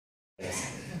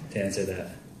to answer that.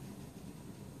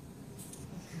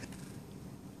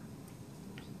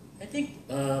 I think,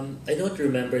 I don't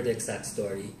remember the exact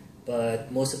story,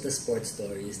 but most of the sports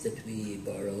stories that we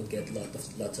borrow get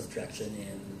lots of traction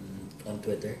on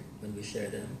Twitter when we share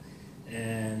them.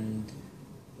 And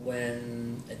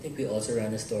when, I think we also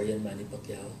ran a story on Manny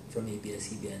Pacquiao from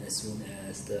ABS-CBN as soon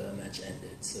as the match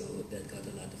ended, so that got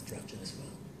a lot of traction as well.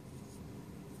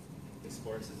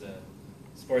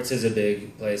 Sports is a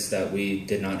big place that we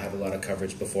did not have a lot of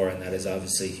coverage before, and that is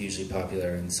obviously hugely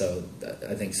popular. And so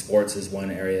I think sports is one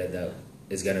area that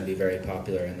is going to be very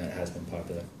popular and that has been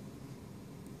popular.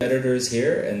 Editors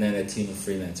here, and then a team of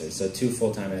freelancers, so 2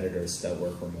 full-time editors that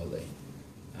work remotely.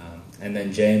 And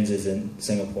then James is in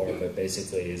Singapore, but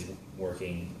basically is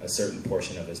working a certain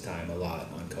portion of his time, a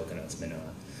lot, on Coconuts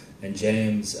Manila. And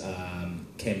James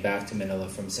came back to Manila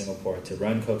from Singapore to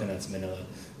run Coconuts Manila,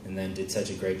 and then did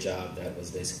such a great job that was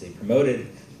basically promoted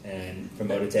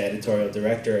to editorial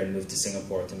director and moved to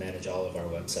Singapore to manage all of our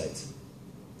websites.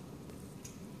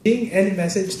 Any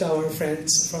message to our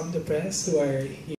friends from the press who are here?